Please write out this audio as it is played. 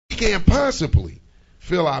can't possibly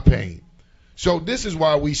feel our pain. So this is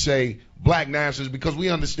why we say black nationalists, because we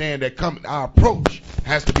understand that our approach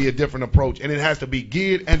has to be a different approach, and it has to be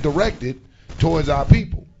geared and directed towards our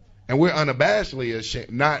people. And we're unabashedly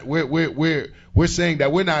ashamed. We're saying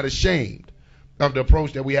that we're not ashamed of the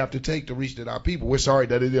approach that we have to take to reach our people. We're sorry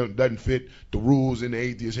that it doesn't fit the rules in the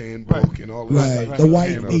atheist handbook and all of that. Right, the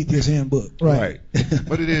white atheist handbook. Right.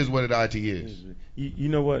 But it is what it is. You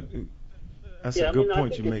know what? That's a good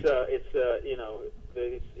point you make. It's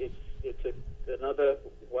another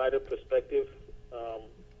wider perspective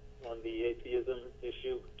on the atheism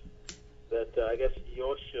issue that I guess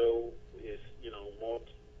your show is, more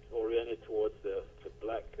oriented towards the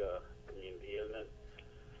black community,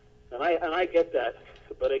 and I get that,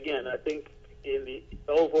 but again, I think in the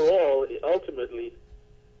overall, ultimately,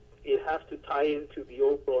 it has to tie into the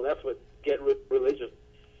overall effort to get rid of religion,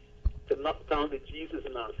 to knock down the Jesus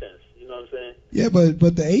nonsense. You know what I'm saying? Yeah,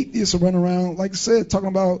 but the atheists are running around, like I said, talking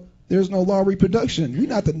about there's no law of reproduction. We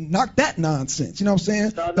not to knock that nonsense. You know what I'm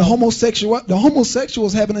saying? No. The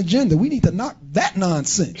homosexuals have an agenda. We need to knock that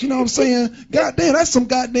nonsense. You know what I'm saying? Goddamn, that's some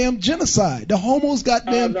goddamn genocide. The homos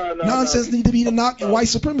goddamn nonsense need to be knocked, and white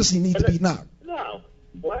supremacy need to be knocked. No.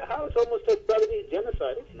 How is homosexuality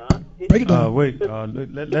genocide? It's not. Break it down.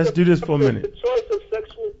 Let's do this for a minute. It's a choice of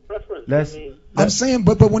sexual preference. I'm saying,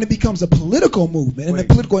 but when it becomes a political movement and a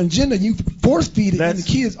political agenda, you force feed it in the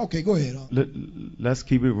kids. Okay, go ahead. Let's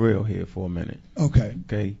keep it real here for a minute.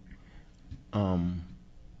 Okay.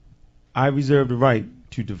 I reserve the right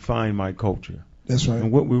to define my culture. That's right.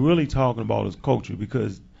 And what we're really talking about is culture,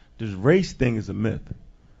 because this race thing is a myth.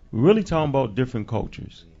 We're really talking about different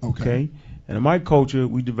cultures. Okay? And in my culture,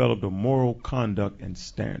 we developed a moral conduct and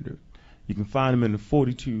standard. You can find them in the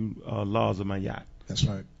 42 laws of Mayat. That's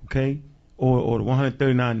right. Okay? Or the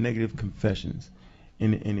 139 negative confessions.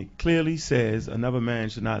 And it clearly says another man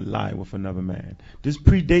should not lie with another man. This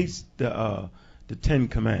predates the 10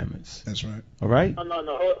 Commandments. That's right. All right? No.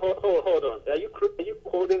 Hold on. Are you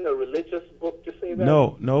quoting a religious book to say that?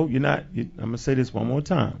 No, you're not. I'm going to say this one more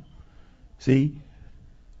time. See,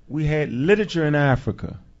 we had literature in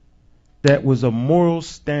Africa that was a moral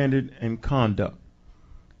standard and conduct.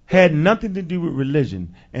 Had nothing to do with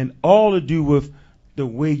religion and all to do with the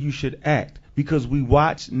way you should act, because we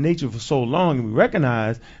watched nature for so long and we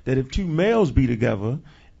recognize that if two males be together,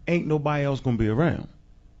 ain't nobody else going to be around.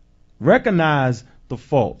 Recognize the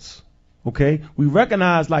faults, okay? We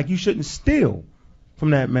recognize, like, you shouldn't steal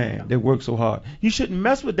from that man that worked so hard. You shouldn't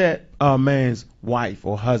mess with that man's wife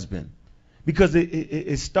or husband, because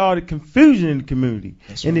it started confusion in the community.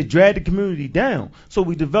 That's and right. It dragged the community down. So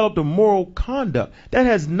we developed a moral conduct. That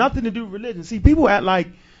has nothing to do with religion. See, people act like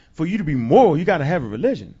for you to be moral, you got to have a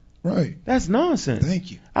religion. Right. That's nonsense.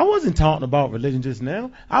 Thank you. I wasn't talking about religion just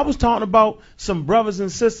now. I was talking about some brothers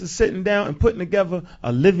and sisters sitting down and putting together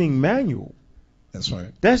a living manual. That's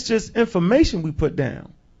right. That's just information we put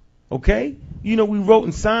down. Okay? We wrote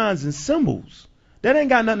in signs and symbols. That ain't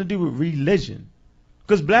got nothing to do with religion.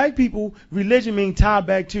 Because black people, religion means tie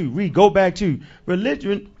back to, go back to.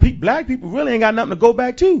 Religion, black people really ain't got nothing to go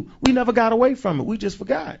back to. We never got away from it. We just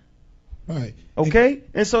forgot. Right. Okay?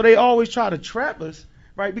 And so they always try to trap us,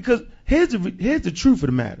 right? Because here's the truth of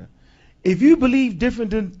the matter. If you believe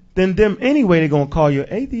different than them anyway, they're going to call you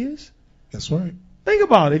an atheist. That's right. Think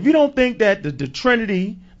about it. If you don't think that the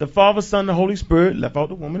Trinity, the Father, Son, the Holy Spirit, left out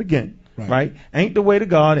the woman again, right? Ain't the way to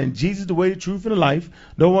God, and Jesus the way, the truth, and the life.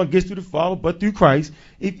 No one gets to the Father but through Christ.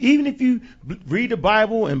 Even if you read the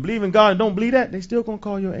Bible and believe in God and don't believe that, they still going to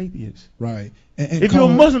call you an atheist. Right. And if you're a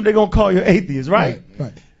Muslim, they're going to call you an atheist, right?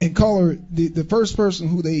 Right. And caller, the first person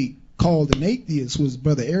who they called an atheist was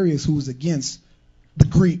Brother Arius, who was against the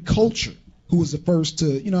Greek culture, who was the first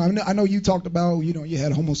to, I know you talked about, you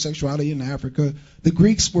had homosexuality in Africa. The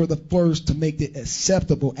Greeks were the first to make it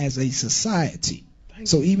acceptable as a society.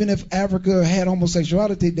 So even if Africa had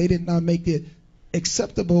homosexuality, they did not make it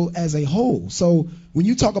acceptable as a whole. So when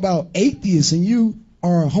you talk about atheists and you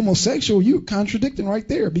are homosexual, you're contradicting right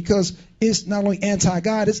there, because it's not only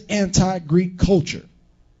anti-God, it's anti-Greek culture.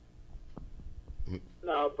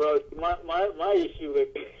 No, bro, my issue is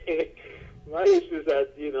that,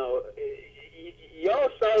 y'all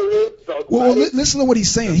sound real dogmatic. Well, listen to what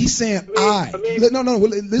he's saying. He's saying I. No.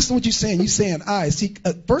 Listen to what you're saying. You're saying I. See,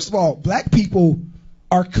 first of all, black people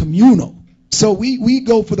are communal. So we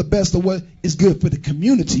go for the best of what is good for the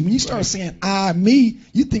community. When you start saying I, me,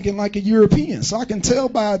 you're thinking like a European. So I can tell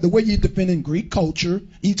by the way you're defending Greek culture,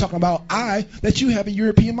 you talking about I, that you have a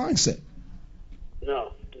European mindset.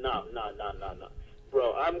 No.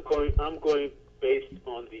 Bro, I'm going based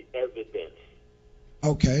on the evidence.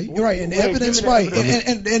 Okay, you're right, and Wait, evidence, give me the right,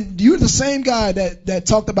 evidence. and you're the same guy that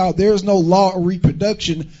talked about there's no law of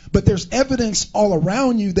reproduction, but there's evidence all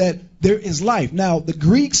around you that there is life. Now, the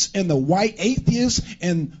Greeks and the white atheists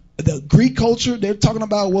and the Greek culture, they're talking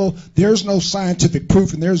about, well, there's no scientific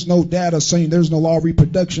proof and there's no data saying there's no law of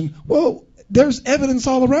reproduction. Well, there's evidence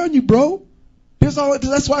all around you, bro.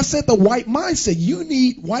 That's why I said the white mindset. You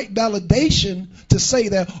need white validation to say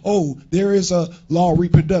that, oh, there is a law of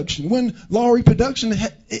reproduction. When law of reproduction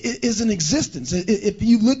is in existence, if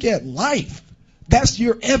you look at life, that's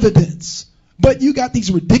your evidence. But you got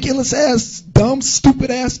these ridiculous ass, dumb,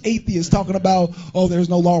 stupid ass atheists talking about, oh, there's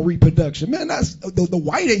no law of reproduction. Man, that's the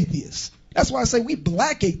white atheists. That's why I say we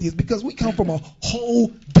black atheists, because we come from a whole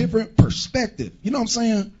different perspective. You know what I'm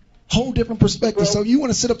saying? Whole different perspective. So you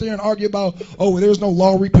want to sit up there and argue about, oh, there's no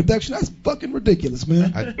law of reproduction? That's fucking ridiculous,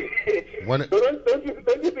 man. Don't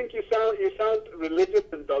you think you sound religious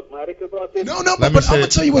and dogmatic about this? No, but I'm gonna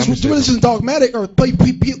tell you what's religious and dogmatic are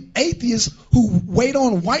atheists who wait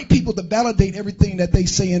on white people to validate everything that they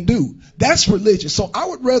say and do. That's religious. So I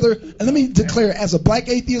would rather, and let me declare, as a black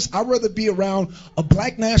atheist, I'd rather be around a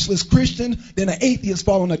black nationalist Christian than an atheist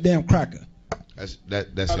following a damn cracker. That's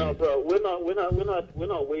No, bro. We're not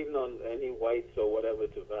waiting on any whites or whatever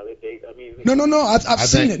to validate. I mean, No. I've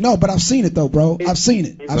seen it. No, but I've seen it though, bro. I've seen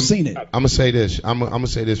it. I'm gonna say this. I'm gonna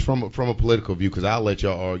say this from a political view, because I'll let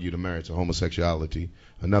y'all argue the merits of homosexuality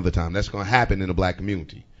another time. That's gonna happen in the black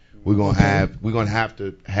community. We're gonna have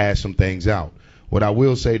to hash some things out. What I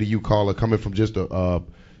will say to you, caller, coming from just the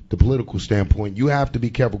political standpoint, you have to be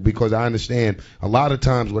careful, because I understand a lot of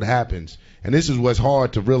times what happens. And this is what's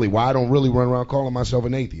hard to really, why I don't really run around calling myself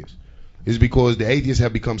an atheist, is because the atheists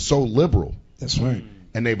have become so liberal. That's right.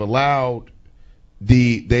 And they've allowed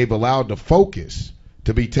the focus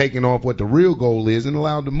to be taken off what the real goal is, and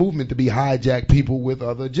allowed the movement to be hijacked people with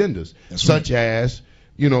other agendas, such as,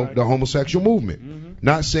 the homosexual movement. Mm-hmm.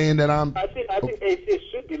 Not saying that I think atheists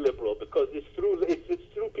should be liberal, because it's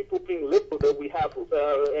through people being liberal that we have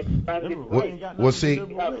expanded rights. Well, see,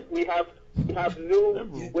 we have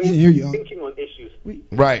new ways of thinking on issues.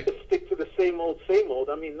 Right. Just stick to the same old.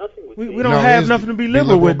 I mean, nothing would change. We don't have nothing to be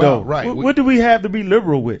liberal with, though. Right. What do we have to be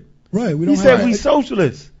liberal with? Right. He said we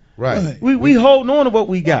socialists. Right. We holding on to what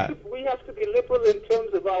we got. We have to be liberal in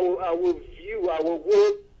terms of our view, our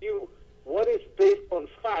world view. What is based on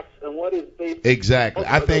facts and what is based exactly.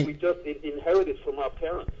 on we just inherited from our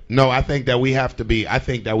parents. No, I think that we have to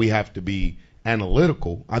be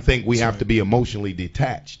analytical. I think we have to be emotionally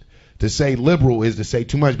detached. To say liberal is to say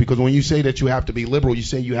too much, because when you say that you have to be liberal, you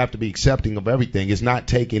say you have to be accepting of everything. It's not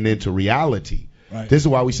taking into reality. Right. This is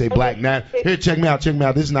why we say black here, check me out.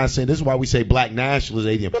 This is why we say black nationalist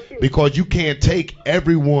atheism, because you can't take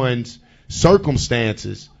everyone's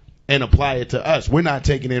circumstances and apply it to us. We're not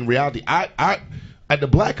taking in reality. The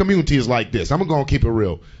black community is like this. I'm gonna keep it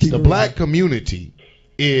real. The black community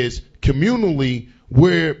is communally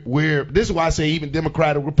where this is why I say even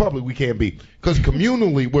Democratic Republic we can't be, because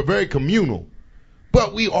communally we're very communal,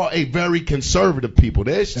 but we are a very conservative people.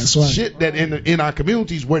 There's shit that in our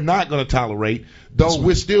communities we're not going to tolerate, though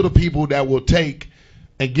we're still the people that will take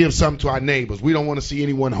and give something to our neighbors. We don't want to see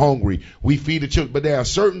anyone hungry. We feed the children, but there are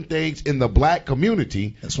certain things in the black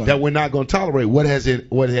community that we're not going to tolerate. What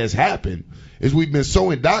has happened is we've been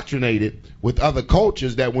so indoctrinated with other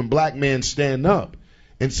cultures that when black men stand up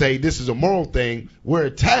and say this is a moral thing, we're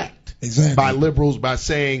attacked by liberals by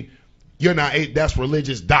saying you're not. That's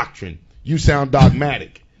religious doctrine. You sound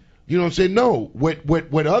dogmatic. You know what I'm saying? No.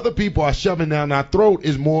 What other people are shoving down our throat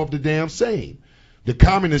is more of the damn same. The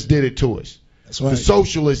communists did it to us. That's right. The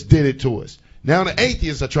socialists did it to us. Now the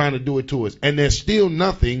atheists are trying to do it to us, and there's still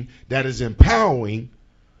nothing that is empowering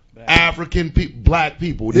African black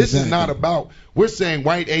people. This is not about. We're saying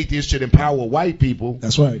white atheists should empower white people.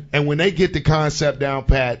 That's right. And when they get the concept down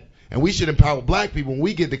pat, and we should empower black people when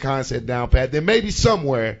we get the concept down pat, then maybe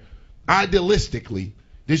somewhere, idealistically,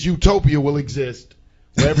 this utopia will exist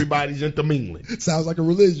where everybody's intermingling. Sounds like a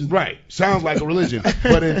religion. Right. Sounds like a religion.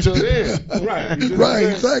 But until then, right,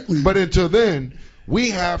 exactly. But until then, we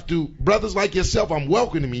have to, brothers like yourself, I'm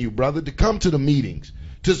welcoming you, brother, to come to the meetings,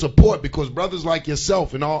 to support, because brothers like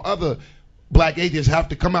yourself and all other black atheists have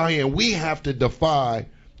to come out here, and we have to defy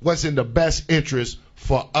what's in the best interest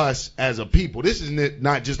for us as a people. This is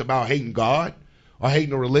not just about hating God or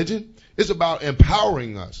hating a religion. It's about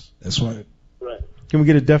empowering us. That's right. Right. Can we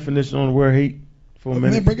get a definition on the word hate for a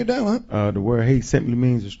minute? Break it down, huh? The word hate simply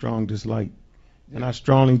means a strong dislike. Yeah. And I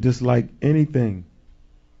strongly dislike anything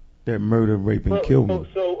that murder, rape, and kill me.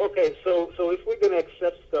 So if we're going to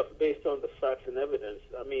accept stuff based on the facts and evidence,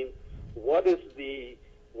 I mean, what is the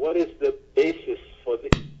what is the basis for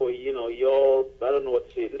your, I don't know what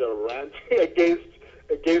to say, is it a rant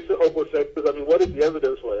against the homosexuals? I mean, what is the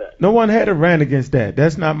evidence for that? No one had a rant against that.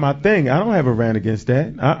 That's not my thing. I don't have a rant against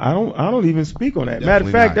that. I don't even speak on that. Matter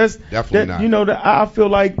of fact, Definitely not. I feel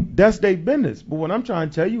like that's their business. But what I'm trying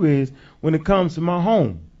to tell you is, when it comes to my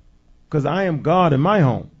home, because I am God in my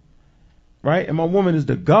home, right? And my woman is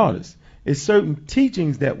the goddess. It's certain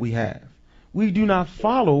teachings that we have. We do not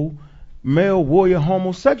follow male warrior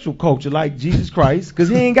homosexual culture like Jesus Christ, because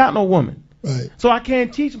he ain't got no woman. Right. So I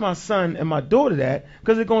can't teach my son and my daughter that,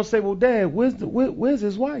 because they're going to say, well, Dad, where's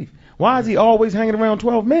his wife? Why is he always hanging around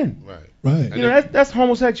 12 men? Right. Right. You know, that's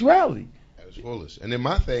homosexuality. That's fullest. And then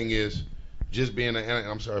my thing is just being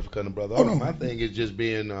I'm sorry for cutting the brother off. No. My thing is just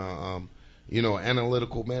being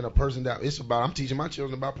analytical man, a person that I'm teaching my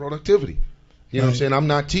children about productivity. You know what I'm saying? I'm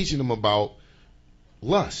not teaching them about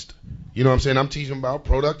lust. You know what I'm saying? I'm teaching them about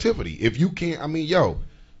productivity. If you can't,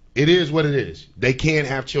 it is what it is. They can't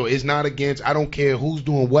have children. It's not against, I don't care who's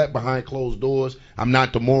doing what behind closed doors. I'm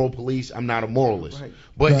not the moral police. I'm not a moralist. Right.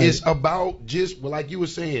 But Right. it's about just, like you were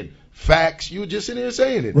saying, facts. You were just sitting there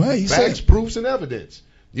saying it. Right, you Facts, said. proofs, and evidence.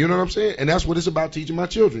 You know what I'm saying? And that's what it's about teaching my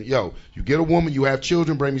children. Yo, you get a woman, you have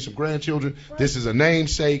children, bring me some grandchildren. This is a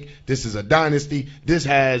namesake. This is a dynasty. This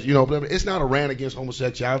has, whatever. It's not a rant against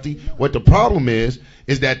homosexuality. What the problem is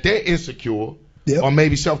that they're insecure. Yep. Or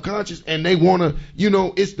maybe self-conscious, and they want to,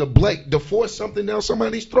 it's to force something down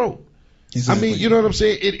somebody's throat. Exactly. I mean, you know what I'm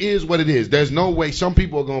saying? It is what it is. There's no way. Some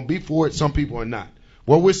people are going to be for it, some people are not.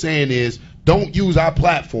 What we're saying is, don't use our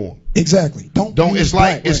platform. Exactly. Don't. It's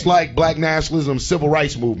like black nationalism, civil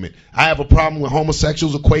rights movement. I have a problem when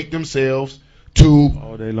homosexuals equate themselves to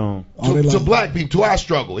All day long. to black people, to our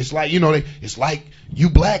struggle. It's like, it's like you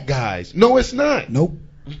black guys. No, it's not. Nope.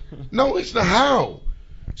 No, it's not. How?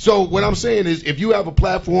 So what I'm saying is, if you have a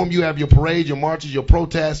platform, you have your parades, your marches, your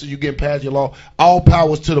protests, you get passed your law, all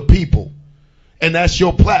powers to the people. And that's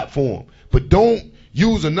your platform. But don't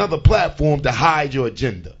use another platform to hide your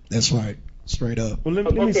agenda. That's right. Straight up. Well, let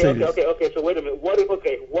me say this. Okay. So wait a minute. What is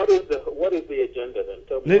the agenda then?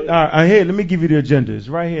 Tell me. Let me give you the agenda. It's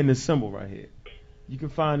right here in this symbol right here. You can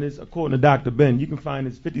find this, according to Dr. Ben, you can find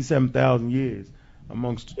this 57,000 years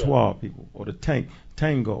amongst the Twa people, or the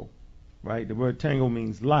Tango. Right? The word tango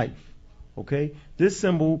means life. Okay? This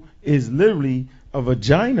symbol is literally a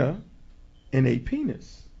vagina and a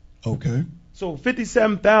penis. Okay. So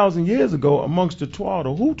 57,000 years ago, amongst the Twa,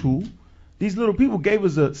 the Hutu, these little people gave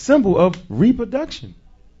us a symbol of reproduction.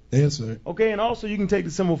 Yes, sir. Okay, and also you can take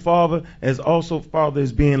the symbol father as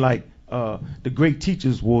being like the great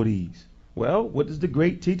teachers wore these. Well, what does the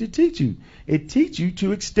great teacher teach you? It teaches you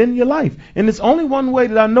to extend your life. And there's only one way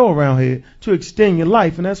that I know around here to extend your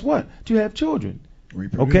life, and that's what? To have children.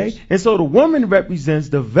 Reproduce. Okay? And so the woman represents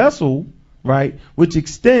the vessel, right, which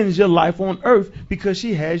extends your life on earth because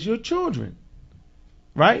she has your children.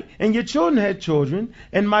 Right? And your children had children,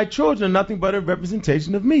 and my children are nothing but a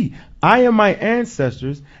representation of me. I am my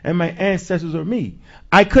ancestors, and my ancestors are me.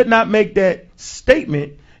 I could not make that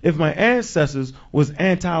statement if my ancestors was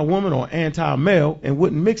anti-woman or anti-male and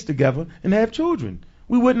wouldn't mix together and have children.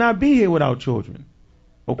 We would not be here without children.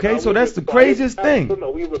 Okay, so that's the craziest thing.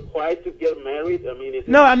 Are we required to get married? I mean,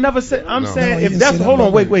 no, I never said. I'm saying No, if you that's. said Hold that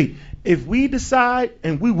on, wait. If we decide,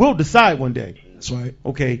 and we will decide one day, That's right.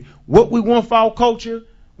 okay, what we want for our culture,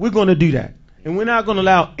 we're going to do that. And we're not going to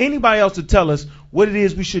allow anybody else to tell us what it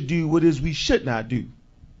is we should do, what it is we should not do.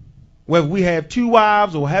 Whether we have 2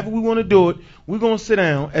 wives or however we want to do it, we're going to sit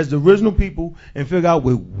down as the original people and figure out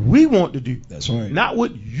what we want to do. That's right. Not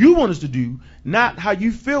what you want us to do, not how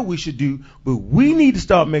you feel we should do, but we need to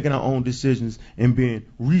start making our own decisions and being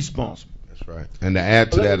responsible. That's right. And to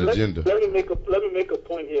add to that agenda. Let me make a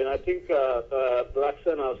point here, and I think Black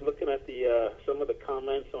Sun. I was looking at the some of the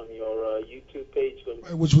comments on your YouTube page.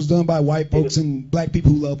 Which was done by white folks and black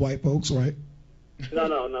people who love white folks, right? No.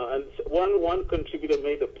 And one contributor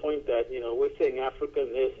made the point that we're saying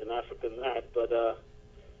African this and African that, but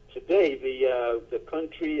today the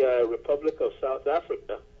country Republic of South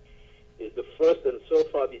Africa is the first and so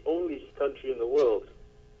far the only country in the world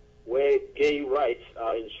where gay rights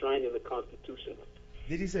are enshrined in the Constitution.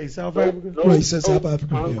 Did he say South Africa? Right, he said South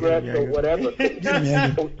Africa. Congress Yeah. or whatever.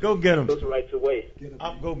 Go get him. Those rights away.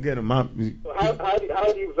 Go get him. So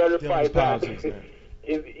how do you verify that? Politics, man.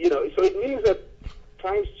 So it means that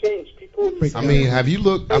times change. People. I mean, have you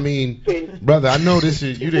looked? I mean, brother, I know this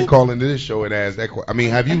is you didn't call into this show and ask that question. I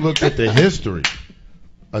mean, have you looked at the history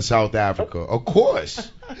of South Africa? Of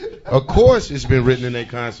course, it's been written in their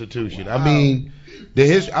constitution. I mean,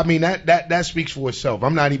 I mean that speaks for itself.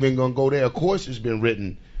 I'm not even gonna go there. Of course, it's been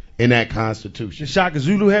written in that Constitution. Did Shaka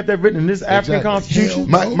Zulu have that written in this African Exactly. Constitution?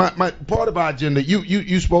 Hell. My part of our agenda.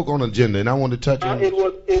 You spoke on agenda, and I want to touch on. It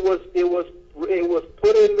was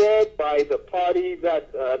put in there by the party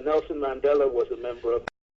that Nelson Mandela was a member of.